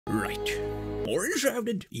Right. More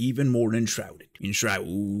enshrouded. Even more enshrouded.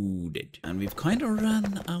 Enshrouded. And we've kind of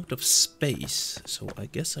ran out of space. So I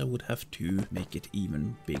guess I would have to make it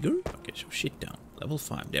even bigger. Okay, so shit down. Level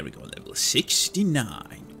 5. There we go. Level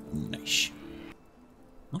 69. Nice.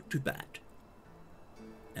 Not too bad.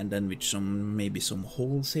 And then with some, maybe some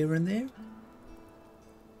holes here and there.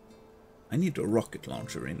 I need a rocket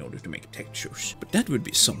launcher in order to make textures. But that would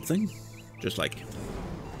be something. Just like...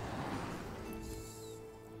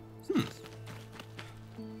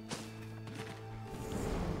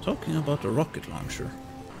 Talking about a rocket launcher.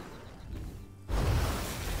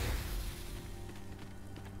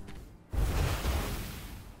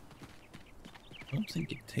 I don't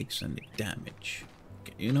think it takes any damage.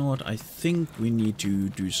 Okay, you know what? I think we need to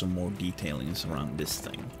do some more detailings around this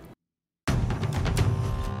thing.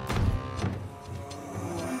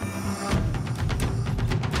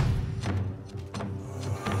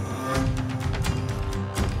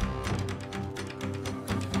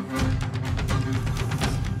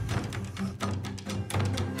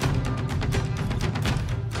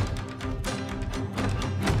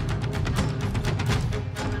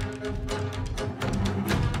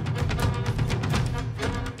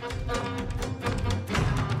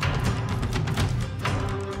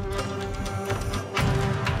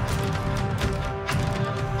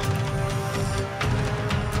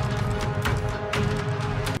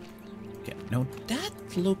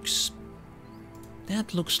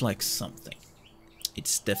 That looks like something.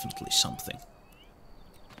 It's definitely something.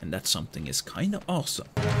 And that something is kind of awesome.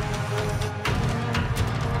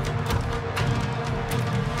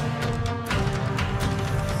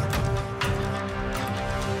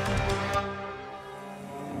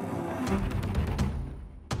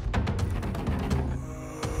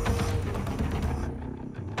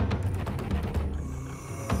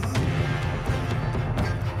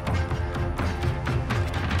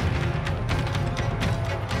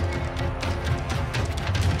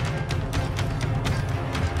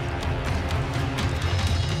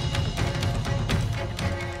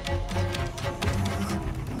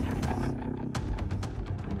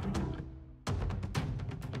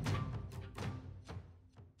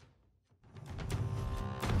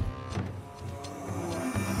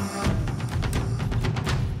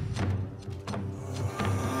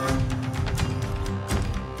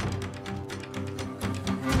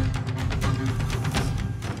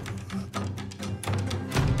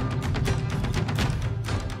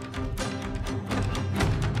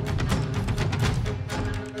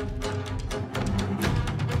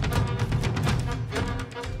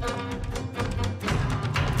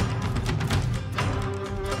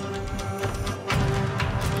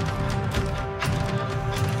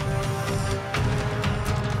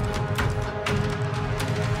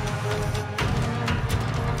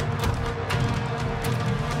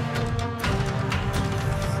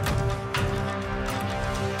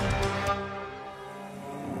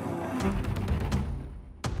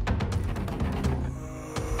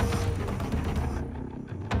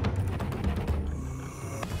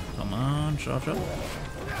 Charge up.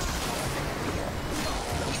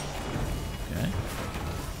 Okay.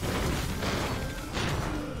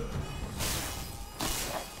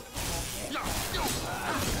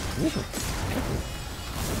 Ooh.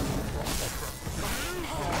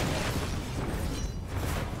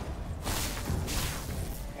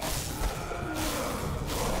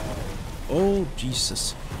 Oh,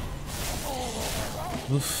 Jesus.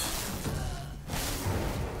 Oof.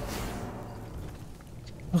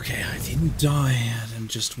 Okay, I didn't die in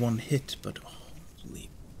just one hit, but holy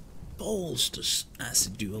balls, does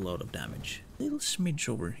acid do a lot of damage. Little smidge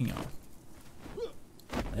over here.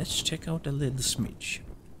 Let's check out a little smidge.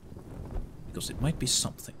 Because it might be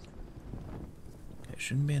something. Okay,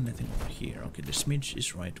 shouldn't be anything over here. Okay, the smidge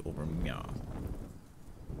is right over here.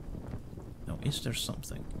 Now, is there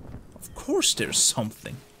something? Of course there's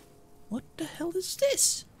something! What the hell is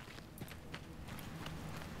this?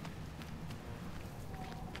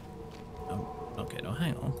 Okay, now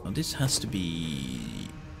hang on. Now this has to be...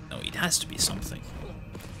 No, it has to be something.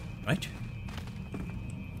 Right?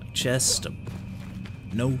 A chest, a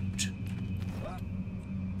note.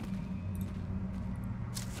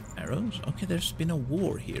 Arrows? Okay, there's been a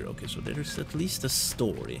war here. Okay, so there's at least a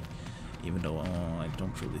story. Even though I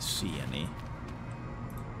don't really see any.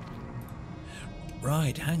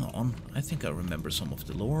 Right, hang on. I think I remember some of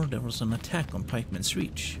the lore. There was an attack on Pikeman's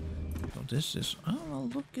Reach. So this is... Oh,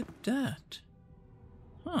 look at that.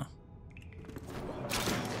 Huh.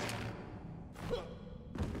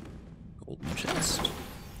 Golden chest.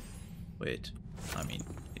 Wait, I mean,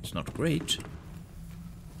 it's not great.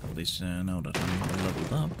 At least now that I'm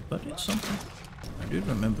leveled up, but it's something. I do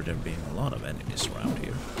remember there being a lot of enemies around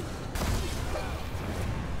here.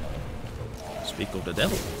 Speak of the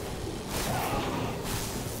devil.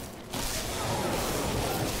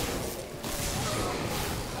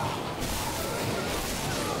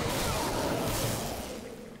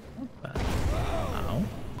 Not bad. Ow.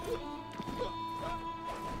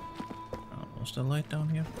 Oh, what's the light down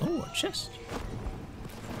here? Oh, a chest.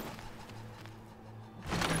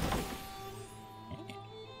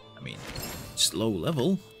 I mean, it's low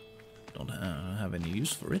level. Don't have any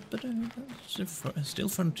use for it, but it's still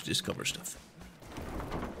fun to discover stuff.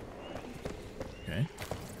 Okay.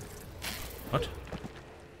 What?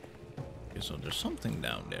 Okay, so there's something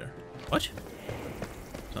down there. What?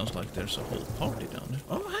 Sounds like there's a whole party down there.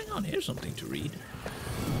 Oh, hang on, here's something to read.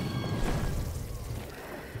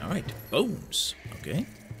 Alright, bones. Okay.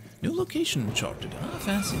 New location charted. Ah,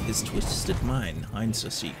 fancy. His twisted mind hides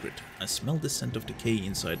a secret. I smell the scent of decay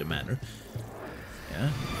inside the manor.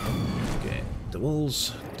 Yeah. Okay. The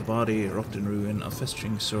walls, the body, rotten ruin, a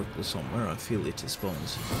festering circle somewhere. I feel it is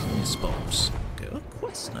bones. His bones. Okay, oh,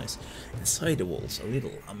 quite nice. Inside the walls, a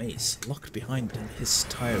riddle, a maze, locked behind his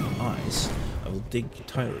tired eyes. I will dig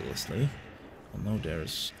tirelessly. I know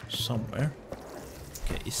there's somewhere.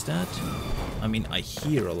 Okay, is that... I mean, I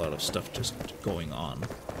hear a lot of stuff just going on.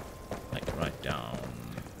 Like right down...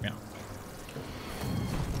 yeah.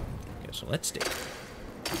 Okay, so let's dig.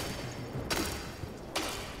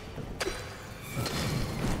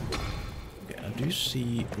 Okay, I do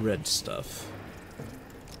see red stuff.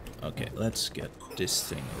 Okay, let's get this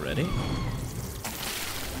thing ready.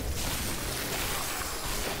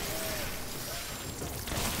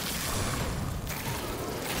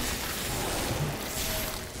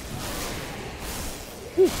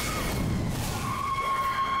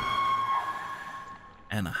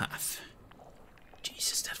 And a half.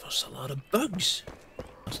 Jesus, that was a lot of bugs.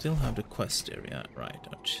 I still have the quest area, right?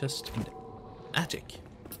 A chest in the attic.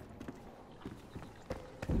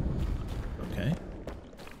 Okay.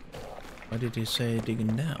 Why did he say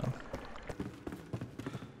digging down?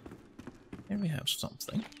 Here we have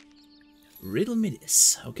something. Riddle me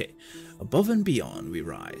this. Okay. Above and beyond we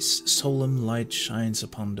rise. Solemn light shines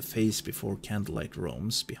upon the face before candlelight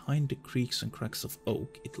roams. Behind the creaks and cracks of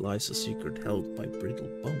oak, it lies a secret held by brittle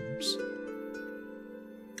bones.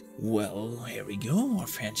 Well, here we go. Our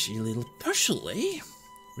fancy little puzzle, eh?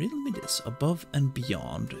 Riddle me this. Above and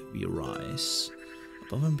beyond we rise.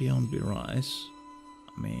 Above and beyond we rise.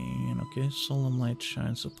 I mean, okay. Solemn light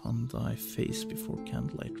shines upon thy face before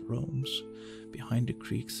candlelight roams. Behind the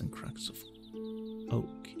creaks and cracks of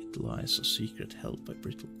oak, it lies a secret held by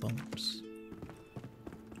brittle bones.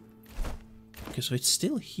 Okay, so it's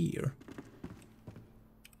still here.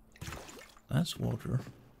 That's water.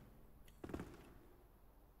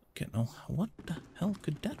 Okay, now what the hell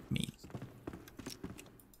could that mean?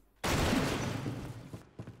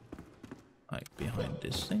 Like behind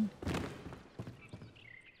this thing?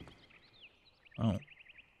 Oh.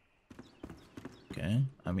 Okay,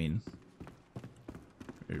 I mean...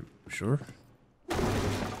 sure.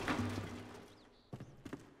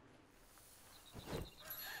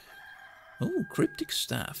 Oh, cryptic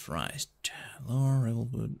staff, right. Lower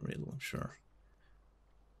Revelwood riddle, sure.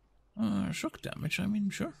 Shock damage, I mean,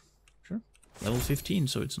 sure. Level 15,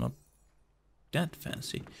 so it's not that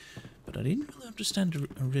fancy. But I didn't really understand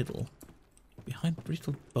a riddle. Behind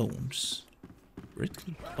brittle bones.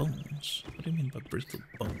 Brittle bones? What do you mean by brittle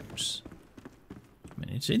bones? I mean,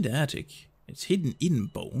 it's in the attic. It's hidden in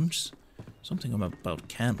bones. Something about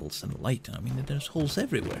candles and light. I mean, there's holes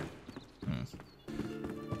everywhere.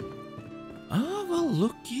 Ah, well,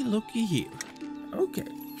 looky here. Okay.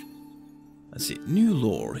 Let's see. New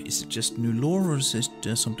lore. Is it just new lore or is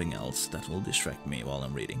it something else that will distract me while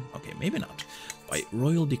I'm reading? Okay, maybe not. By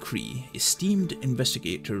royal decree, esteemed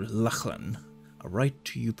investigator Lachlan, I write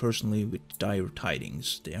to you personally with dire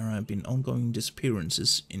tidings. There have been ongoing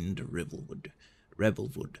disappearances in the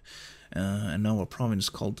Revelwood. And now a province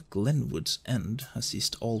called Glenwood's End has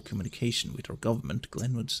ceased all communication with our government.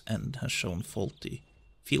 Glenwood's End has shown fealty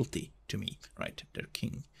to me, right, their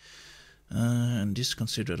king. And is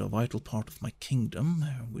considered a vital part of my kingdom,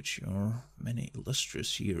 which your many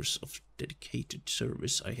illustrious years of dedicated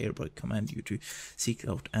service, I hereby command you to seek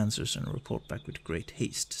out answers and report back with great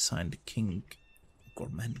haste. Signed, King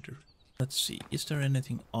Gormander. Let's see, is there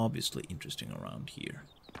anything obviously interesting around here?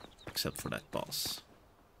 Except for that boss.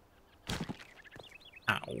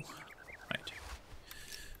 Ow. Right.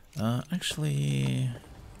 Actually...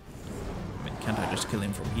 I mean, can't I just kill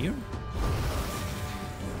him from here?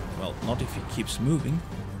 Well, not if he keeps moving.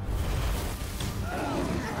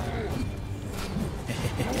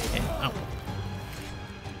 Ow.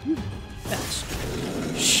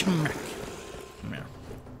 bastard. Smack. Yeah.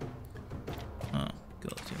 Oh,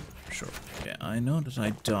 guilty. Sure. Yeah, I know that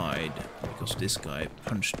I died because this guy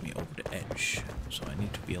punched me over the edge, so I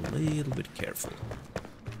need to be a little bit careful.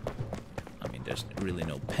 I mean, there's really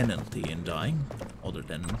no penalty in dying, other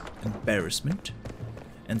than embarrassment.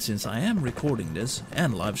 And since I am recording this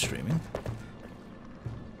and live streaming...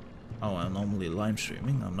 Oh, I'm normally live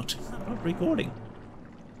streaming, I'm not recording.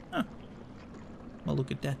 Huh. Well, look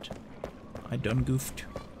at that. I done goofed.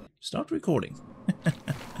 Start recording.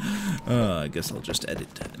 I guess I'll just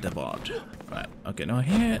edit the VOD. Right, okay, now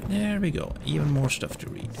here, there we go. Even more stuff to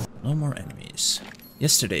read. No more enemies.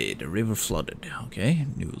 Yesterday, the river flooded. Okay,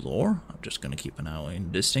 new lore. I'm just gonna keep an eye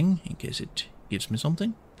on this thing, in case it gives me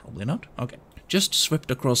something. Probably not. Okay. Just swept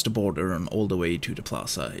across the border and all the way to the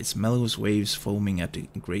plaza. Its mellow waves foaming at the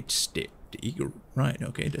great the eagle. Right,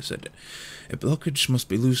 okay, they said a blockage must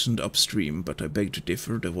be loosened upstream, but I beg to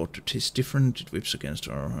differ. The water tastes different. It whips against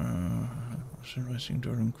our rising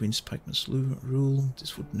during Queen's Pikeman's rule.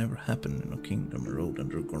 This would never happen in a kingdom ruled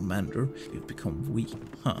under Gormander. You'd become weak.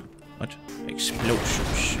 Huh. What?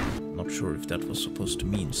 Explosions. Not sure if that was supposed to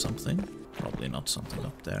mean something. Probably not something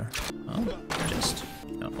up there. Oh, just...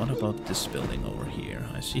 Now, what about this building over here?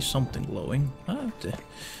 I see something glowing. Ah,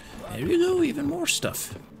 there you go, even more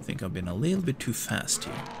stuff. I think I've been a little bit too fast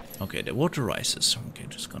here. Okay, the water rises. Okay,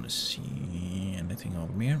 just gonna see anything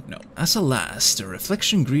over here. No. As a last, a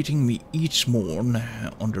reflection greeting me each morn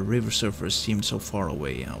on the river surface seemed so far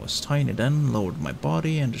away. I was tiny then, lowered my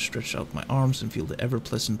body and stretched out my arms and feel the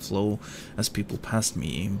ever-pleasant flow as people passed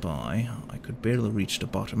me by. I could barely reach the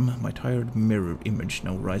bottom. My tired mirror image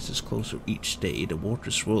now rises closer each day. The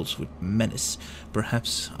water swirls with menace.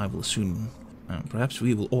 Perhaps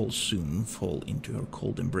we will all soon fall into her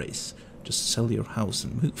cold embrace. Just sell your house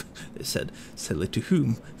and move. They said, sell it to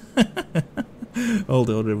whom? All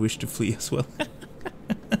the other wish to flee as well.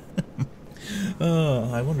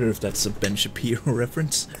 Oh, I wonder if that's a Ben Shapiro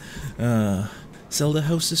reference. Sell the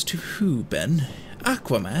houses to who, Ben?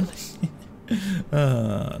 Aquaman?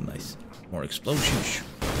 Nice. More explosions.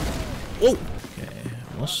 Whoa! Okay,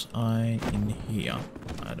 was I in here?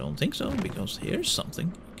 I don't think so, because here's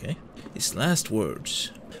something. Okay. His last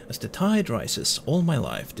words. As the tide rises, all my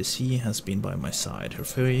life, the sea has been by my side, her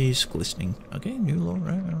face glistening. Okay, new lore,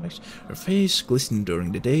 right? Her face glistening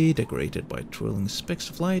during the day, decorated by twirling specks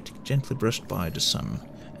of light, gently brushed by the sun.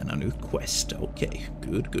 And a new quest. Okay,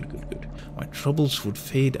 good. My troubles would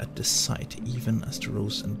fade at the sight, even as the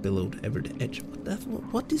rose and billowed ever the edge.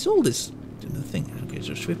 What is all this? The thing. Okay,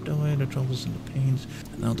 so swept away the troubles and the pains.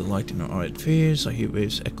 And now the light in her eye fears. I hear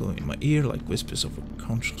waves echoing in my ear like whispers of a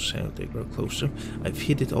conch shell. They grow closer. I've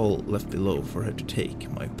hid it all left below for her to take.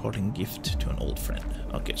 My parting gift to an old friend.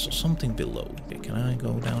 Okay, so something below. Okay, can I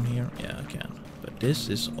go down here? Yeah, I can. But this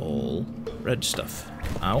is all red stuff.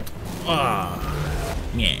 Ow. Ah.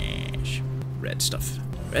 Yes. Red stuff.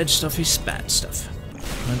 Red stuff is bad stuff.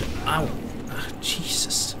 And ow. Ah,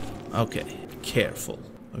 Jesus. Okay, careful.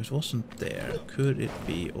 Oh, it wasn't there. Could it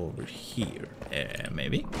be over here?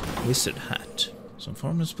 Maybe. Wizard hat. Some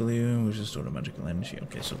farmers believe we should store the magical energy.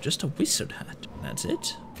 Okay, so just a wizard hat. That's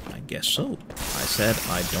it? I guess so. I said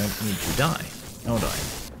I don't need to die. No die.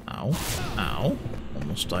 Ow. Ow.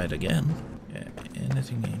 Almost died again.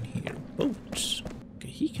 Anything in here? Boats. Okay,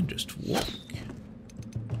 he can just walk.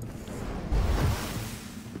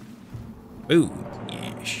 Oh,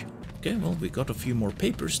 yes. Okay, well, we got a few more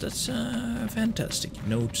papers. That's fantastic.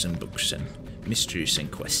 Notes and books and mysteries and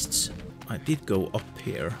quests. I did go up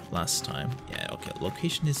here last time. Yeah, okay,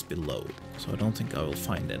 location is below. So I don't think I will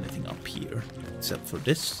find anything up here. Except for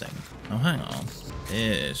this thing. Oh, hang on.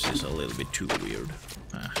 This is a little bit too weird.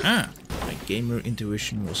 Aha! My gamer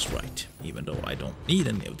intuition was right. Even though I don't need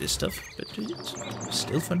any of this stuff. But it's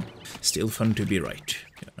still fun. Still fun to be right.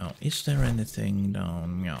 Now, is there anything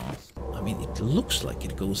down? No. I mean, it looks like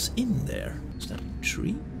it goes in there. Is that a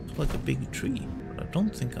tree? It's like a big tree. But I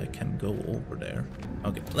don't think I can go over there.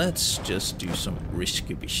 Okay, let's just do some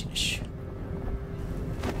risky business.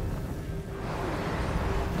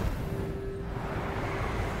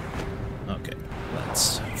 Okay,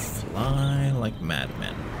 let's fly like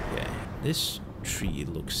madmen. Yeah, this tree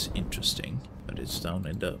looks interesting, but it's down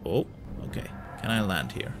in the... Oh, okay. Can I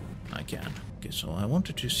land here? I can. Okay, so I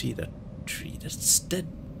wanted to see that tree. That's dead.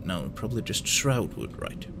 No, probably just shroudwood,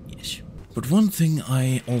 right? Yes. But one thing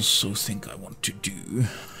I also think I want to do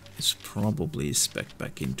is probably spec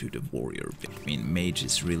back into the warrior bit. I mean, mage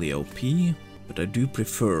is really OP, but I do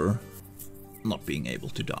prefer not being able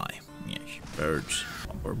to die. Yes. Birds.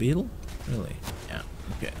 Bumper beetle? Really? Yeah.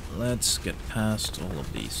 Okay, let's get past all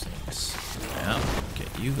of these things. Yeah. Okay,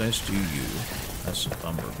 you guys do you. That's a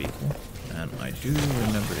bumper beetle. And I do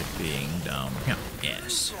remember it being down here.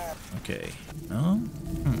 Yes. Okay. No?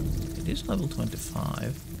 It is level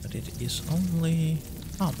 25, but it is only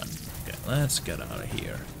common. Okay, let's get out of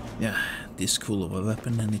here. Yeah, this cool of a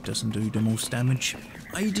weapon and it doesn't do the most damage.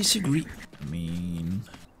 I disagree. I mean,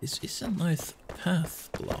 this is a nice path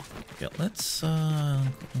block. Okay, let's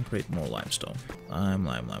create more limestone. Lime.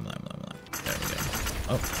 There we go.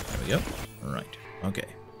 Oh, there we go. Right. Okay.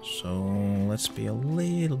 So let's be a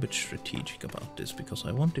little bit strategic about this because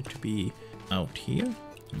I want it to be out here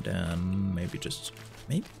and then maybe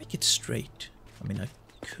make it straight. I mean, I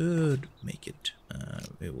could make it.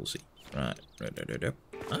 We will see. Right.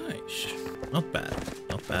 Nice. Not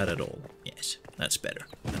bad at all. Yes, that's better.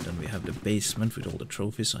 And then we have the basement with all the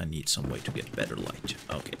trophies. I need some way to get better light.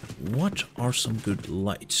 Okay. What are some good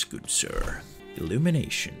lights, good sir?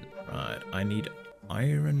 Illumination. Right. I need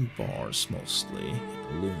iron bars mostly.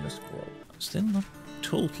 Luminous world. I'm still not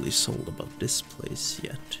totally sold about this place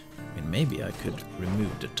yet. I mean, maybe I could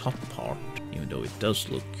remove the top part, even though it does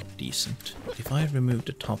look decent. If I remove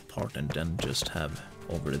the top part and then just have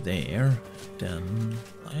over there, then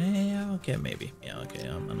yeah, okay, maybe. Yeah, okay,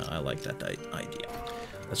 I like that idea.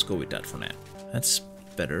 Let's go with that for now. That's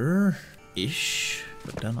better-ish,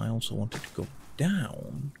 but then I also wanted to go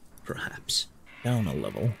down, perhaps. Down a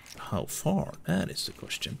level. How far? That is the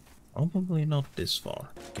question. Probably not this far.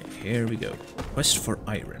 Okay, here we go. Quest for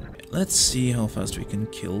iron. Let's see how fast we can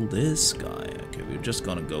kill this guy. Okay, we're just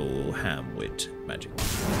gonna go ham with magic.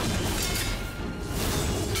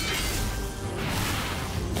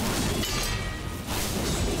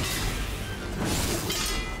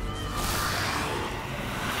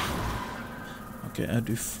 Okay, I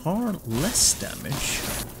do far less damage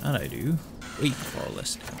than I do. Way far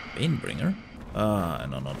less damage. Banebringer. Ah,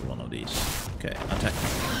 no, not one of these. Okay, attack.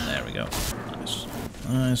 There we go. Nice.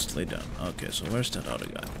 Nicely done. Okay, so where's that other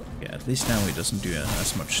guy? Okay, at least now he doesn't do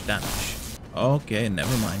as much damage. Okay,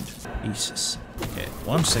 never mind. Jesus. Okay,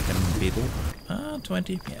 1 second, beetle.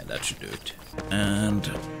 20. Yeah, that should do it. And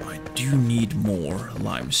I do need more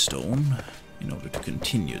limestone in order to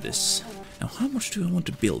continue this. Now, how much do I want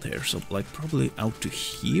to build here? So, like, probably out to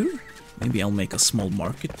here? Maybe I'll make a small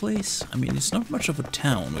marketplace? I mean, it's not much of a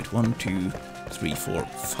town with 1, 2, 3, 4,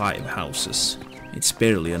 5 houses. It's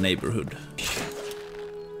barely a neighborhood.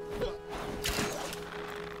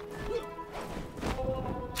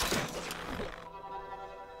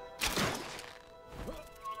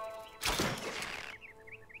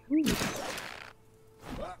 Ooh.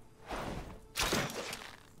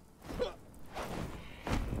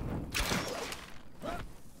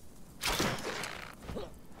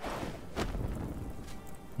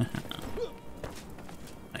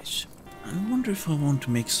 Nice. I wonder if I want to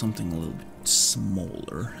make something a little bit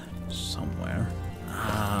smaller somewhere.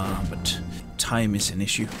 But time is an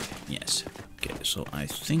issue. Yes. Okay, so I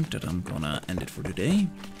think that I'm gonna end it for today.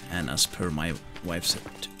 And as per my wife's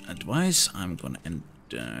advice, I'm gonna end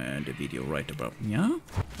the video right about now.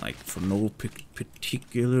 Like, for no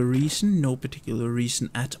particular reason. No particular reason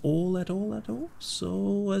at all.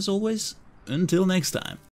 So, as always, until next time.